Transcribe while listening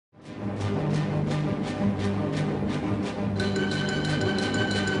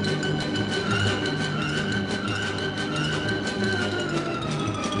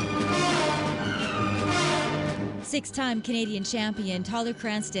Six-time Canadian champion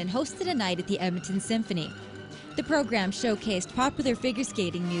Cranston hosted a night at the Edmonton Symphony. The program showcased popular figure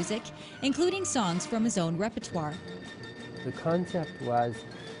skating music, including songs from his own repertoire. The concept was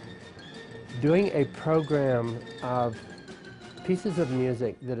doing a program of pieces of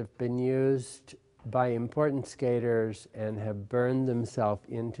music that have been used by important skaters and have burned themselves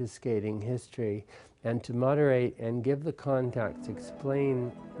into skating history, and to moderate and give the context,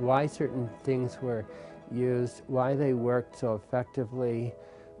 explain why certain things were used, why they worked so effectively,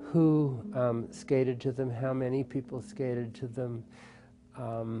 who skated to them, how many people skated to them,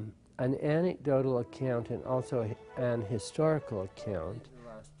 an anecdotal account and also an historical account.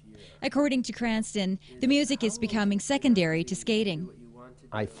 According to Cranston, the music is becoming secondary to skating.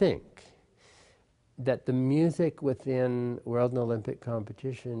 I think that the music within World and Olympic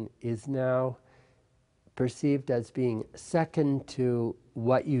competition is now perceived as being second to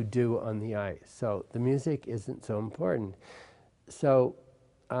what you do on the ice. So the music isn't so important. So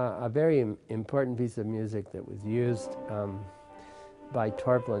a very important piece of music that was used by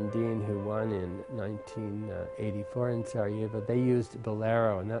Torvald Dean, who won in 1984 in Sarajevo, they used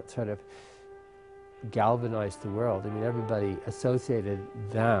Bolero, and that sort of galvanized the world. I mean, everybody associated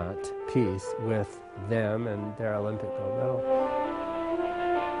that piece with them and their Olympic gold medal.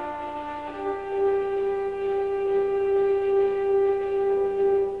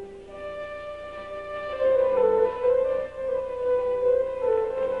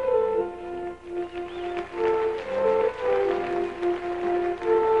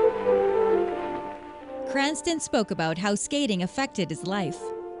 Cranston spoke about how skating affected his life.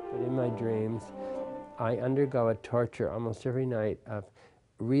 But in my dreams, I undergo a torture almost every night of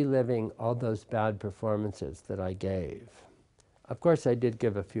reliving all those bad performances that I gave. Of course, I did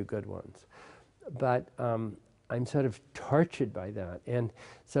give a few good ones, but I'm sort of tortured by that. And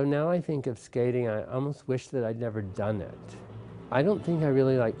so now I think of skating, I almost wish that I'd never done it. I don't think I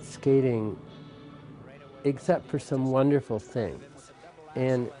really like skating except for some wonderful things.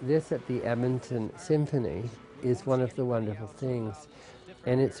 And this at the Edmonton Symphony is one of the wonderful things.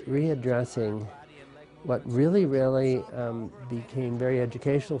 And it's readdressing what really became very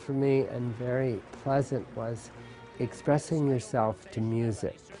educational for me and very pleasant was expressing yourself to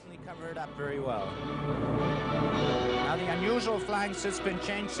music. Cover it up very well. Now the unusual flying sit spin,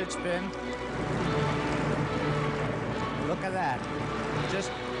 change sit spin. Look at that.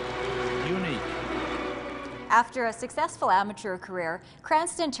 Just unique. After a successful amateur career,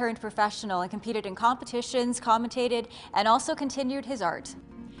 Cranston turned professional and competed in competitions, commentated, and also continued his art.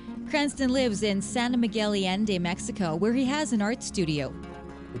 Cranston lives in San Miguel Allende, Mexico, where he has an art studio.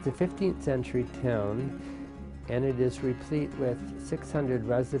 It's a 15th century town, and it is replete with 600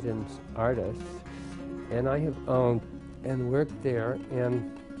 resident artists. And I have owned and worked there,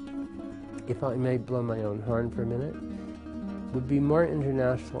 and if I may blow my own horn for a minute, would be more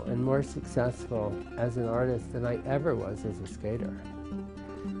international and more successful as an artist than I ever was as a skater.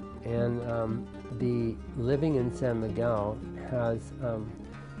 And the living in San Miguel has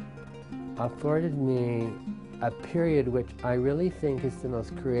afforded me a period which I really think is the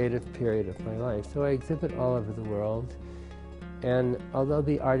most creative period of my life. So I exhibit all over the world, and although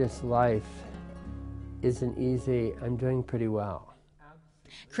the artist's life isn't easy, I'm doing pretty well.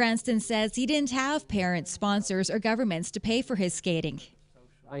 Cranston says he didn't have parents, sponsors, or governments to pay for his skating.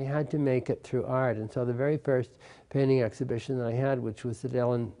 I had to make it through art, and so the very first painting exhibition that I had, which was at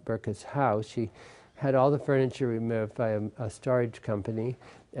Ellen Burke's house, she had all the furniture removed by a storage company,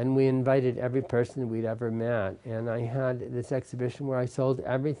 and we invited every person we'd ever met. And I had this exhibition where I sold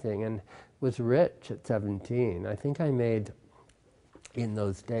everything and was rich at 17. I think I made, in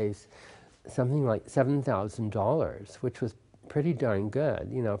those days, something like $7,000, which was pretty darn good,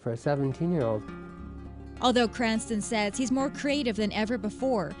 you know, for a 17-year-old. Although Cranston says he's more creative than ever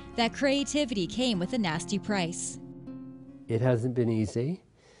before, that creativity came with a nasty price. It hasn't been easy,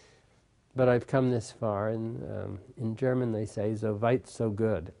 but I've come this far, and in German they say, so weit, so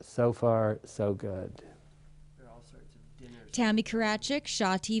good. So far, so good. Tammy Karatchuk,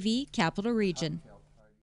 Shaw TV, Capital Region.